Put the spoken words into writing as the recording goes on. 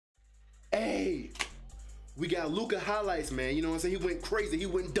Hey, we got Luka highlights, man. You know what I'm saying? He went crazy. He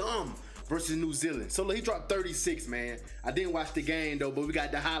went dumb versus New Zealand. So look, he dropped 36, man. I didn't watch the game, though, but we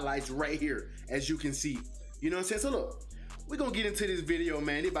got the highlights right here, as you can see. You know what I'm saying? So look, we're going to get into this video,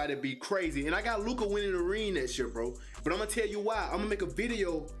 man. It about to be crazy. And I got Luka winning the ring next year, bro. But I'm going to tell you why. I'm going to make a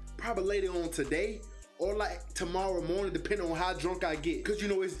video probably later on today or like tomorrow morning, depending on how drunk I get. Because, you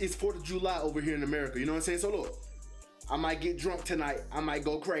know, it's 4th of July over here in America. You know what I'm saying? So look, I might get drunk tonight. I might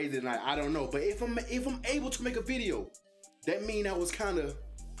go crazy tonight. I don't know. But if I'm able to make a video, that mean I was kind of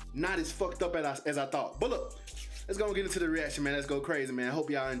not as fucked up as I thought. But look, let's go and get into the reaction, man. Let's go crazy, man. I hope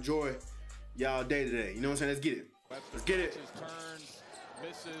y'all enjoy y'all day today. You know what I'm saying? Let's get it. Let's get it.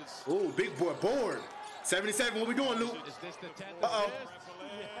 Ooh, big boy board. 77. What we doing, Luke? Uh-oh.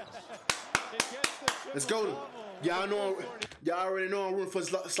 Let's go. Y'all already know I'm rooting for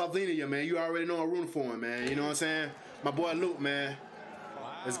Slovenia, man. You already know I'm rooting for him, man. You know what I'm saying? My boy Luke, man.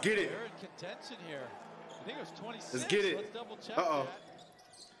 Let's get it. Let's get it. Uh-oh.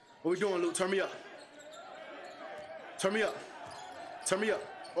 What we doing, Luke? Turn me up. Turn me up. Turn me up.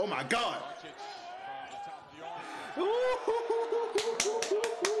 Oh my God.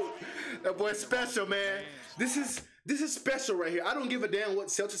 That boy's special, man. This is special right here. I don't give a damn what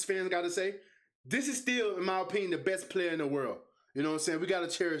Celtics fans got to say. This is still, in my opinion, the best player in the world. You know what I'm saying? We got to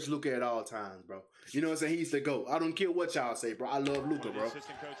cherish Luka at all times, bro. You know what I'm saying? He's the GOAT. I don't care what y'all say, bro. I love Luka, bro.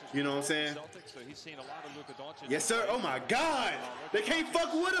 You know what I'm saying? Yes, sir. Oh, my God. They can't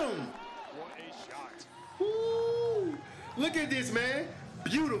fuck with him. Woo. Look at this, man.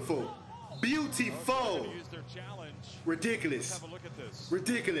 Beautiful. Beautiful. Ridiculous.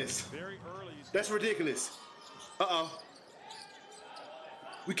 Ridiculous. That's ridiculous. Uh-oh.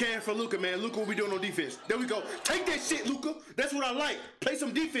 We came for Luka, man. Luka, what we doing on defense? There we go. Take that shit, Luka. That's what I like. Play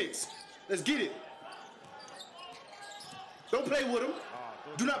some defense. Let's get it. Don't play with him.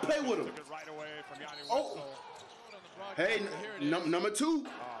 Do not play with him. Oh. Hey, number 2.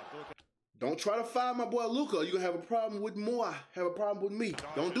 Don't try to fire my boy Luka. You're going to have a problem with more. Have a problem with me.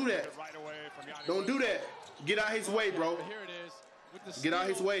 Don't do that. Don't do that. Get out his way, bro. Get out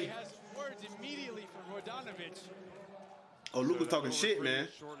his way. Oh, Luke was talking shit, man.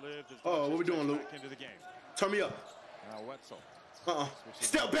 Oh, what we doing, Luke? Turn me up.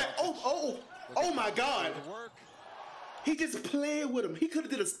 Step back. Oh my God. He just playing with him. He could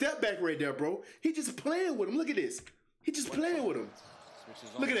have did a step back right there, bro. He just playing with him. Look at this. He just playing with him.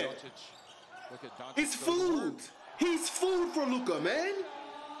 Look at that. It's food. He's food for Luka, man.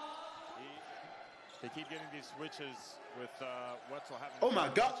 They keep getting these switches with Wetzel having. Oh my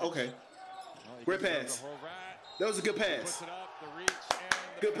God. Okay. Great pass. That was a good pass.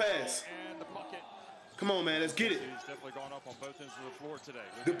 Good pass. Come on, man. Let's get it. He's definitely gone up on both ends of the floor today.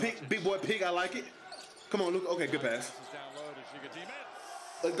 Good pick, big boy pick. I like it. Come on, Luke. Okay, good pass.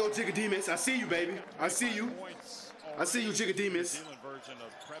 Let's go, Jigademus. I see you, baby. I see you. I see you, Jigademus.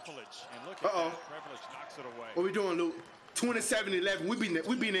 Uh-oh. What we doing, Luke? 27-11. We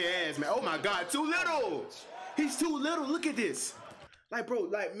beating their ass, man. Oh my God, too little. He's too little. Look at this. Like, bro,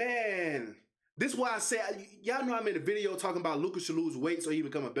 like, man. This is why I say, y'all know I made a video talking about Luka should lose weight so he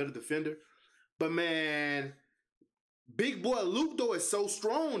become a better defender. But man, big boy Luke though is so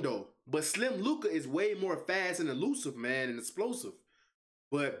strong though. But slim Luka is way more fast and elusive, man, and explosive.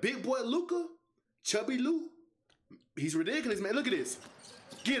 But big boy Luka, chubby Luke, he's ridiculous, man. Look at this.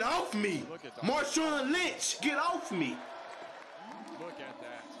 Get off me. Marshawn Lynch, get off me. Look at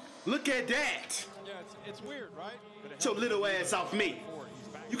that. Look at that. Yeah, it's weird, right? Get your little ass off me.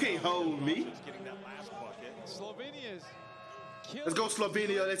 You can't hold me. Let's go,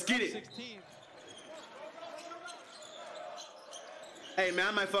 Slovenia. Let's get it. Hey, man,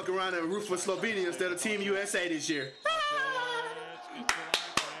 I might fuck around and root for Slovenia instead of Team USA this year.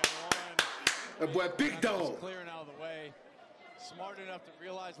 That boy, big dog. Clearing out of the way. Smart enough to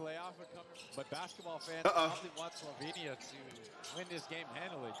realize layoff would come. But basketball fans probably want Slovenia to win this game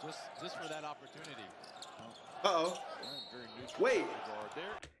handily, just for that opportunity. Uh-oh. Wait.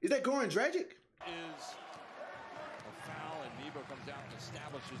 Is that Goran Dragic? Is a foul, and Nebo comes out and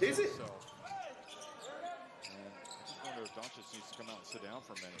establishes Is it? himself. And I just wonder if Doncic needs to come out and sit down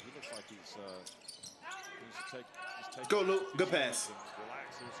for a minute. He looks like he's needs to take Go, Luke. Good pass.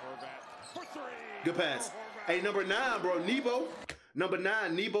 For 3. Good pass. Hey, number 9, bro. Nebo. Number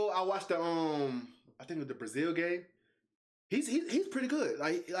 9, Nebo. I watched the I think it was the Brazil game. He's pretty good.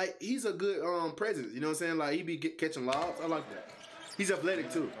 Like he's a good presence. You know what I'm saying? Like he be catching lobs. I like that. He's athletic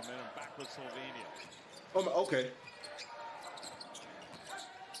too. Oh my, okay.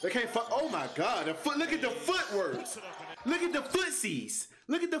 They can't fuck. Oh my God! The foot. Look at the footwork. Look at the footsies.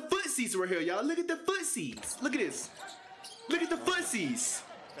 Look at the footsies right here, y'all. Look at the footsies. Look at this. Look at the footsies.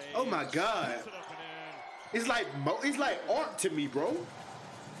 Oh my God. It's like art to me, bro. You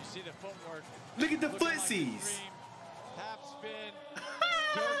see the footwork. Look at the footsies. Half spin.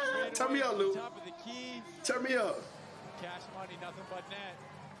 Turn me up, Luke. Top of the key. Turn me up. Cash money, nothing but net.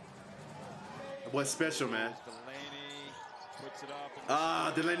 What's special, man? Delaney puts it up.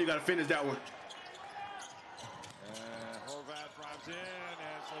 Ah, Delaney got to finish that one. Horvath drives in,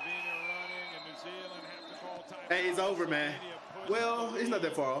 and Slovenia running, and New Zealand have to call time. Hey, it's over, man. Well, it's not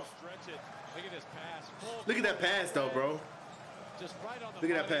that far off. Look at this pass. Look at that pass, though, bro. Just right on the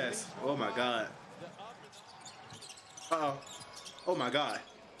Look at that pass. Oh, my God. Uh-oh. Oh, my God.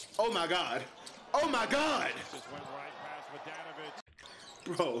 Oh, my God. Oh, my God. Just went right past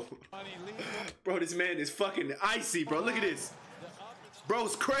Vodanovic. Bro. Bro, this man is fucking icy, bro. Look at this.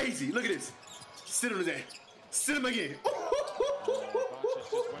 Bro's crazy. Look at this. Sit on his ass. Sit him again.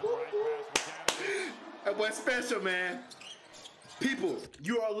 That boy special, man. People,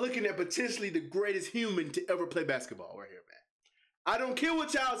 you are looking at potentially the greatest human to ever play basketball right here, man. I don't care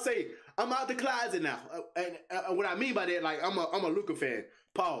what y'all say. I'm out the closet now. And what I mean by that, like, I'm a Luka fan.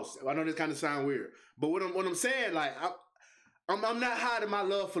 Pause. I know this kind of sound weird. But what I'm saying, like, I'm not hiding my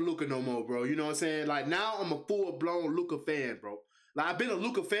love for Luka no more, bro. You know what I'm saying? Like, now I'm a full-blown Luka fan, bro. Like, I've been a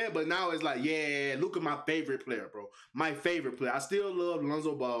Luka fan, but now it's like, yeah, Luka my favorite player, bro. My favorite player. I still love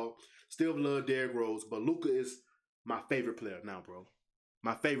Lonzo Ball. Still love Derrick Rose. But Luka is my favorite player now, bro.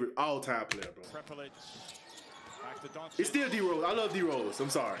 My favorite all-time player, bro. It's still D-Rose. I love D-Rose. I'm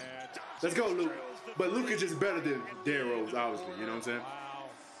sorry. Let's go, Luke. But Luka just better than Derrick Rose, obviously. You know what I'm saying? Wow.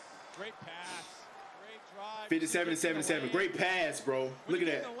 Great pass. Great drive. 57-77. Great pass, bro. Look at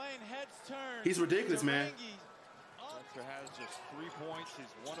that. He's ridiculous, man. Has just 3 points.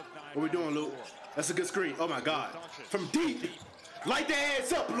 He's 1 of 9. What we doing, Luke? That's a good screen. Oh, my God. From deep. Light the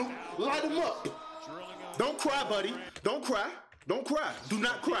ass up, Luke. Light them up. Don't cry, buddy. Don't cry. Don't cry. Do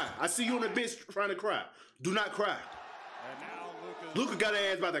not cry. I see you on the bench trying to cry. Do not cry. Luka got her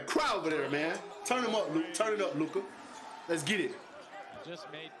ass about to cry over there, man. Turn him up, Luke. Turn it up, Luka. Let's get it.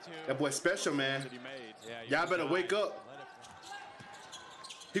 Just made 2. That boy special, man. Y'all better wake up.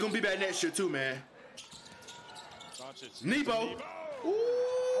 He gonna be back next year, too, man. Nebo.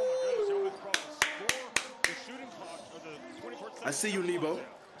 I see you, Nebo.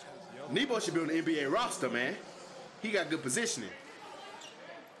 Nebo should be on the NBA roster, man. He got good positioning.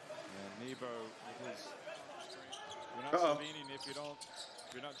 And Nebo, uh-oh.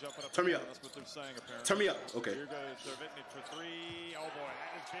 If you're not jumping up. Turn me up. That's what they're saying, apparently. Turn me up. Okay. Here goes Servetnik for 3. Oh boy,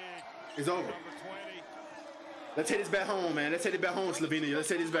 that is big. It's over. Number 20. Let's take this back home, man. Let's take it back home, Slovenia. Let's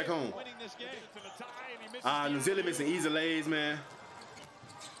take this back home. New Zealand missing easy lays, man.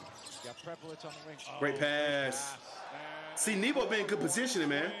 Great pass. See, Nebo been in good positioning,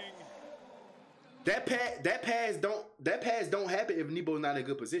 man. That pass don't happen if Nebo's not in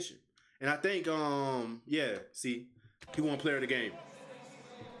good position. And I think, yeah, see, he won player of the game.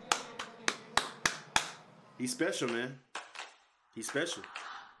 He's special, man. He's special.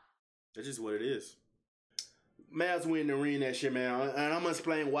 That's just what it is. Mavs win the ring that shit, man. And I'm gonna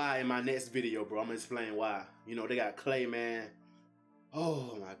explain why in my next video, bro. I'm gonna explain why. You know, they got Clay, man.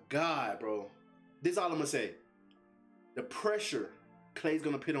 Oh my God, bro. This is all I'm gonna say. The pressure Clay's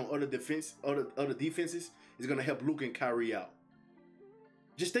gonna put on other defenses is gonna help Luka and Kyrie out.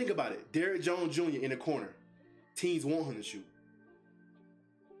 Just think about it. Derrick Jones Jr. in the corner. Teams want him to shoot.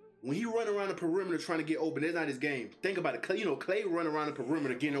 When he run around the perimeter trying to get open, that's not his game. Think about it. Clay, you know, Clay run around the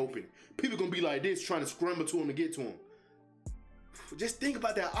perimeter getting open. People gonna be like this trying to scramble to him to get to him. Just think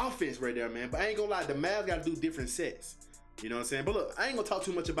about that offense right there, man. But I ain't gonna lie, the Mavs gotta do different sets. You know what I'm saying? But look, I ain't gonna talk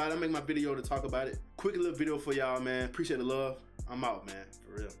too much about it. I'll make my video to talk about it. Quick little video for y'all, man. Appreciate the love. I'm out, man.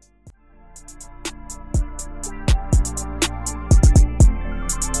 For real.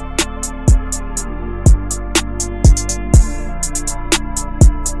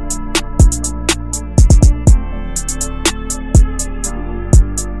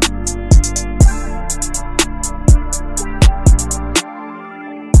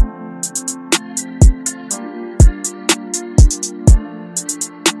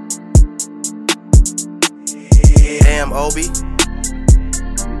 Damn, Obi.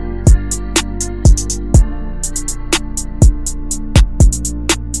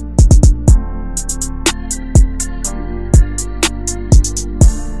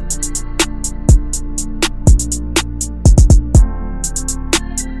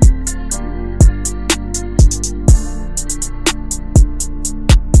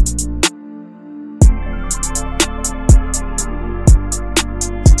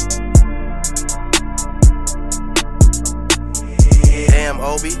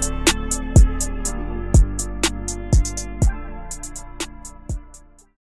 Obi.